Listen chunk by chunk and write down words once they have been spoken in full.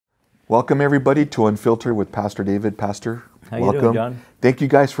Welcome everybody to Unfiltered with Pastor David. Pastor, How you welcome. doing, John? Thank you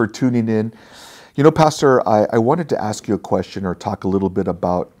guys for tuning in. You know, Pastor, I wanted to ask you a question or talk a little bit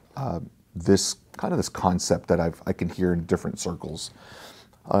about this concept that I can hear in different circles.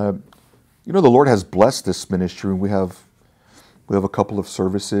 You know, the Lord has blessed this ministry, and we have a couple of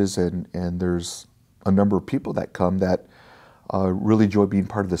services, and there's a number of people that come that really enjoy being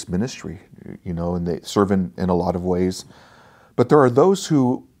part of this ministry. You know, and they serve in a lot of ways. But there are those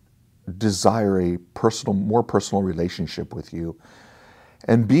who desire a more personal relationship with you.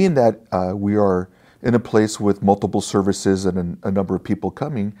 And being that we are in a place with multiple services and a number of people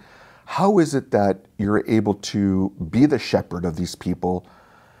coming, how is it that you're able to be the shepherd of these people,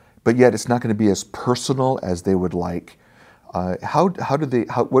 but yet it's not going to be as personal as they would like?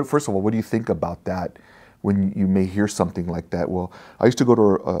 First of all, what do you think about that when you may hear something like that? Well, I used to go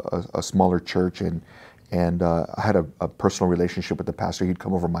to a smaller church, and I had a personal relationship with the pastor. He'd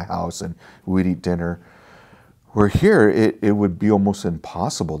come over to my house and we'd eat dinner. Where here, it would be almost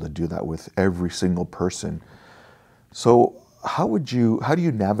impossible to do that with every single person. So how do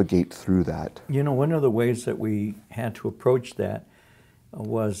you navigate through that? You know, one of the ways that we had to approach that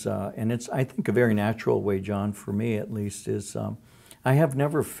was, and it's, I think, a very natural way, John, for me at least, is I have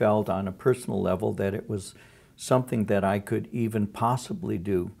never felt on a personal level that it was something that I could even possibly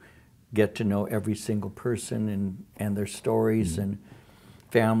do. Get to know every single person and their stories and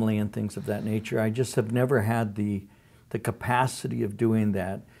family and things of that nature. I just have never had the capacity of doing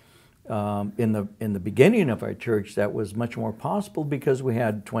that. In the beginning of our church, that was much more possible because we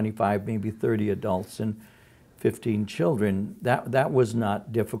had 25, maybe 30 adults and 15 children. That was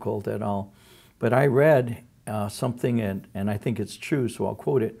not difficult at all. But I read something, and I think it's true, so I'll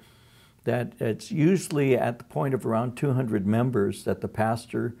quote it, that it's usually at the point of around 200 members that the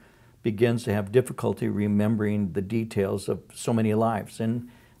pastor begins to have difficulty remembering the details of so many lives. And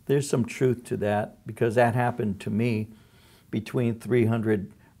there's some truth to that, because that happened to me between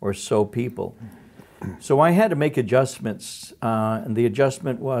 300 or so people. So I had to make adjustments, and the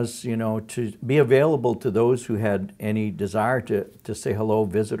adjustment was, you know, to be available to those who had any desire to say hello,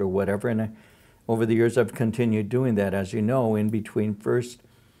 visit, or whatever. And over the years, I've continued doing that. As you know, in between first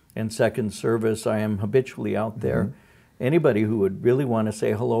and second service, I am habitually out there. Anybody who would really want to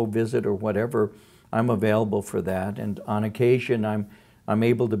say hello, visit, or whatever, I'm available for that. And on occasion, I'm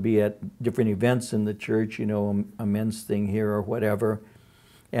able to be at different events in the church, you know, a men's thing here or whatever.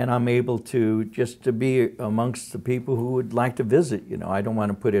 And I'm able to just to be amongst the people who would like to visit. You know, I don't want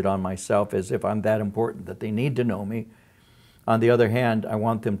to put it on myself as if I'm that important that they need to know me. On the other hand, I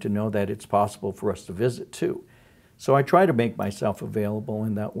want them to know that it's possible for us to visit too. So I try to make myself available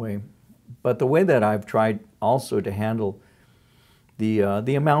in that way. But the way that I've tried also to handle the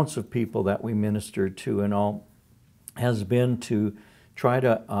amounts of people that we minister to and all has been to try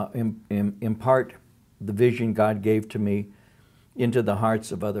to impart the vision God gave to me into the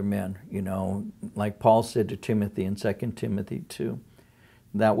hearts of other men. You know, like Paul said to Timothy in 2 Timothy 2,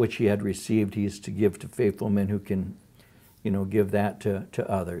 that which he had received he is to give to faithful men who can, you know, give that to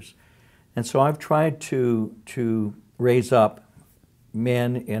others. And so I've tried to raise up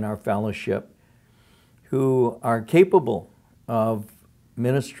men in our fellowship who are capable of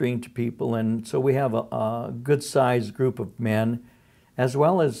ministering to people. And so we have a good-sized group of men, as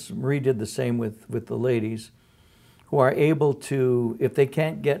well as Marie did the same with the ladies, who are able to, if they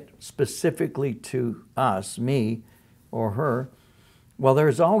can't get specifically to us, me or her, well,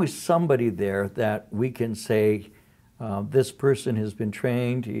 there's always somebody there that we can say, this person has been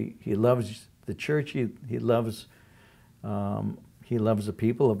trained, he loves the church, he loves the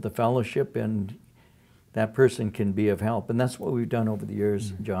people of the fellowship, and that person can be of help. And that's what we've done over the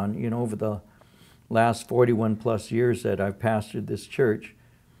years, John. You know, over the last 41 plus years that I've pastored this church,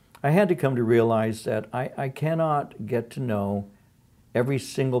 I had to come to realize that I cannot get to know every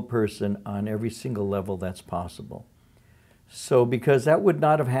single person on every single level that's possible. So because that would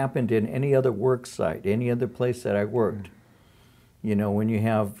not have happened in any other work site, any other place that I worked. You know, when you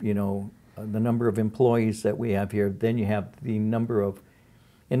have, you know, the number of employees that we have here, then you have the number of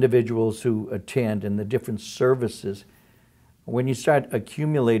individuals who attend and the different services. When you start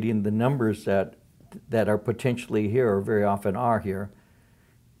accumulating the numbers that are potentially here, or very often are here,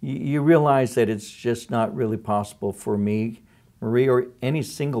 you realize that it's just not really possible for me, Marie, or any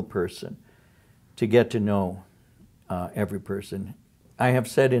single person to get to know every person. I have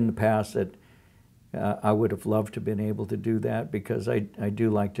said in the past that I would have loved to have been able to do that, because I do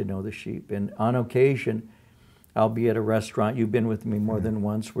like to know the sheep. And on occasion, I'll be at a restaurant, you've been with me more than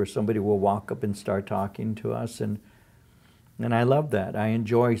once, where somebody will walk up and start talking to us, and I love that. I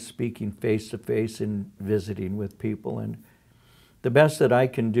enjoy speaking face to face and visiting with people. And the best that I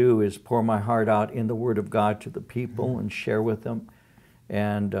can do is pour my heart out in the Word of God to the people and share with them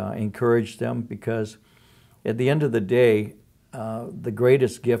and encourage them, because at the end of the day, the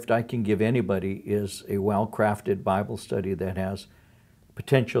greatest gift I can give anybody is a well-crafted Bible study that has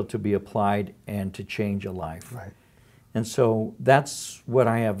potential to be applied and to change a life. Right. And so that's what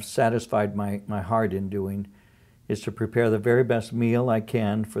I have satisfied my heart in doing, is to prepare the very best meal I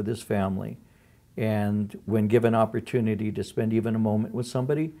can for this family. And when given opportunity to spend even a moment with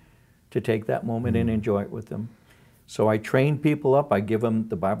somebody, to take that moment and enjoy it with them. So I train people up. I give them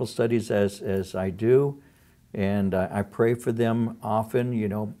the Bible studies as I do. And I pray for them often, you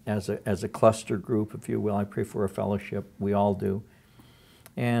know, as a cluster group, if you will. I pray for a fellowship. We all do.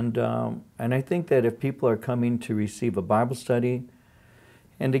 And I think that if people are coming to receive a Bible study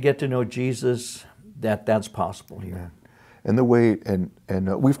and to get to know Jesus, that's possible here. Amen. And the way, and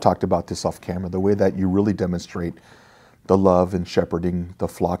we've talked about this off camera, the way that you really demonstrate the love and shepherding the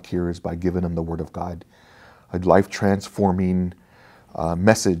flock here is by giving them the Word of God, a life-transforming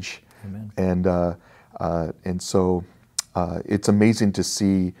message. Amen. And so it's amazing to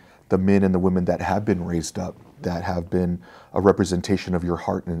see the men and the women that have been raised up, that have been a representation of your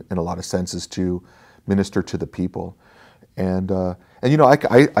heart in a lot of senses to minister to the people. And you know,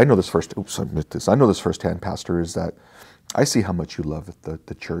 I know this I know this firsthand, Pastor, is that I see how much you love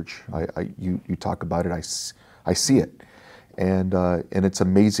the church. You talk about it. I see it, and it's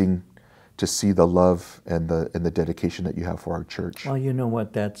amazing to see the love and the dedication that you have for our church. Well, you know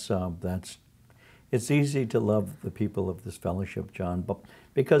what? That's it's easy to love the people of this fellowship, John, but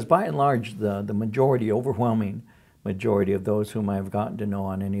because by and large, the majority, overwhelming majority of those whom I've gotten to know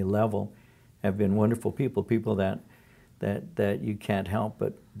on any level have been wonderful people that you can't help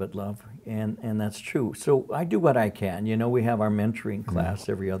but love, and that's true. So I do what I can. You know, we have our mentoring class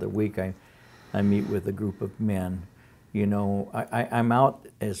every other week. I meet with a group of men. You know, I'm out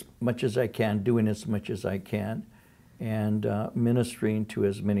as much as I can, doing as much as I can, and ministering to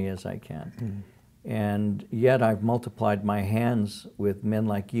as many as I can. And yet I've multiplied my hands with men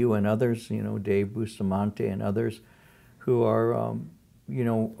like you and others, you know, Dave Bustamante and others, who are, you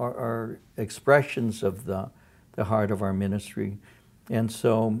know, are expressions of the heart of our ministry. And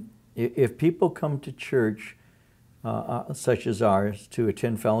so if people come to church such as ours, to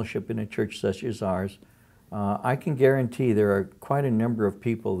attend fellowship in a church such as ours, I can guarantee there are quite a number of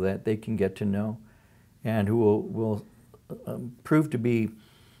people that they can get to know and who will prove to be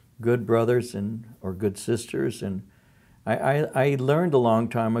good brothers or good sisters. And I learned a long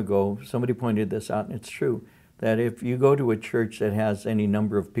time ago, somebody pointed this out, and it's true, that if you go to a church that has any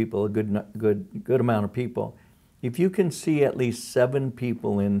number of people, a good amount of people, if you can see at least 7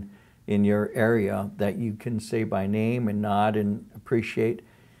 people in your area that you can say by name and nod and appreciate,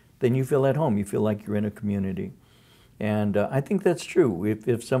 then you feel at home. You feel like you're in a community. And I think that's true.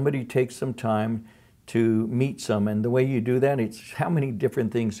 If somebody takes some time to meet some, and the way you do that, it's how many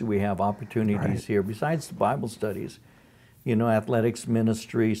different things do we have opportunities here besides the Bible studies, you know, athletics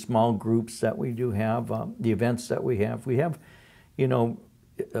ministry, small groups that we do have, the events that we have, you know,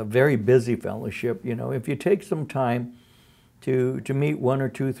 a very busy fellowship. You know, if you take some time to meet 1 or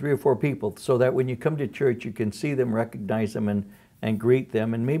 2, 3 or 4 people, so that when you come to church you can see them, recognize them, and greet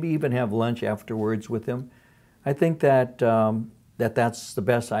them, and maybe even have lunch afterwards with them, I think that that's the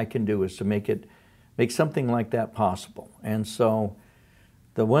best I can do, is to make something like that possible. And so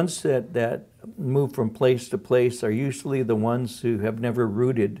the ones that move from place to place are usually the ones who have never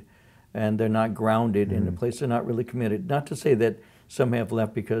rooted, and they're not grounded in a place. They're not really committed. Not to say that some have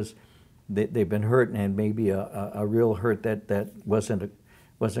left because they've been hurt, and maybe a real hurt that wasn't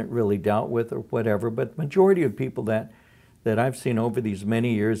really dealt with or whatever. But majority of people that I've seen over these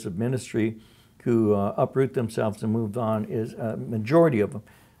many years of ministry who uproot themselves and move on, is majority of them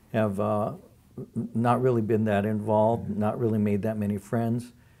have not really been that involved, not really made that many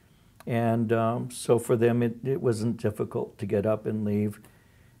friends. And so for them it wasn't difficult to get up and leave.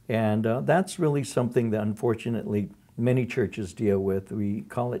 And that's really something that unfortunately many churches deal with. We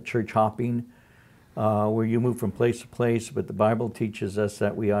call it church hopping, where you move from place to place, but the Bible teaches us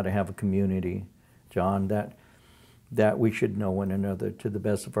that we ought to have a community, John, that we should know one another to the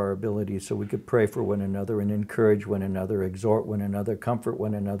best of our ability, so we could pray for one another and encourage one another, exhort one another, comfort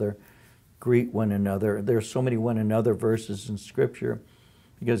one another, greet one another. There's so many one another verses in Scripture,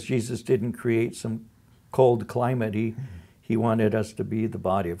 because Jesus didn't create some cold climate. He wanted us to be the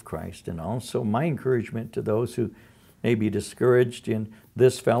body of Christ. And also my encouragement to those who may be discouraged in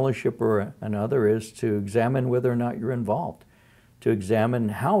this fellowship or another is to examine whether or not you're involved, to examine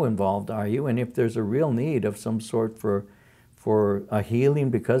how involved are you, and if there's a real need of some sort for a healing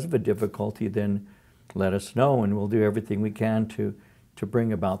because of a difficulty, then let us know, and we'll do everything we can to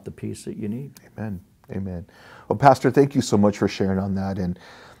bring about the peace that you need. Amen. Amen. Well, Pastor, thank you so much for sharing on that, and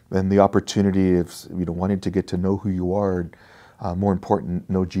the opportunity of wanting to get to know who you are, and more important,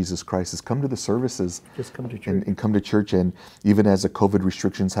 know Jesus Christ, is come to the services. Just come to church. And come to church. And even as the COVID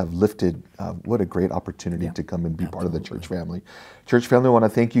restrictions have lifted, what a great opportunity to come and be part of the church family. Church family, I want to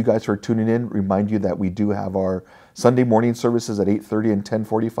thank you guys for tuning in. Remind you that we do have our Sunday morning services at 8:30 and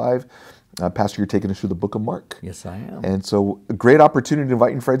 10:45. Pastor, you're taking us through the book of Mark. Yes, I am. And so a great opportunity to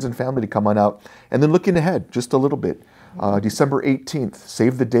invite your friends and family to come on out. And then looking ahead just a little bit, December 18th,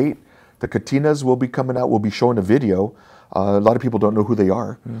 save the date. The Katinas will be coming out. We'll be showing a video. A lot of people don't know who they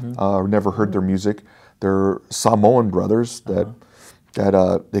are, or never heard their music. They're Samoan brothers that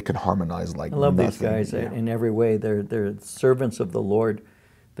they can harmonize like nothing. I love these guys in every way. They're servants of the Lord.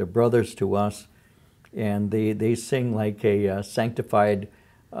 They're brothers to us. And they sing like a sanctified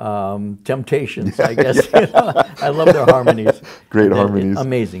Temptations, I guess. I love their harmonies. Great harmonies.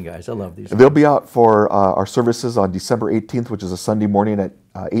 Amazing guys. I love these guys. They'll be out for our services on December 18th, which is a Sunday morning at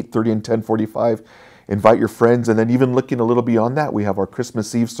 8:30 and 10:45. Invite your friends, and then even looking a little beyond that, we have our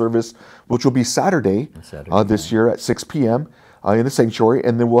Christmas Eve service, which will be Saturday this year at 6 p.m. In the sanctuary,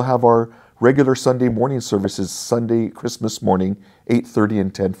 and then we'll have our regular Sunday morning services, Sunday Christmas morning, 8:30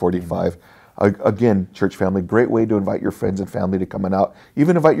 and 10:45. Again, church family, great way to invite your friends and family to come on out.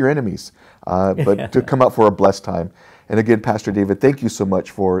 Even invite your enemies, but to come out for a blessed time. And again, Pastor David, thank you so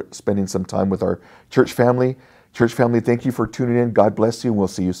much for spending some time with our church family. Church family, thank you for tuning in. God bless you, and we'll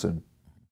see you soon.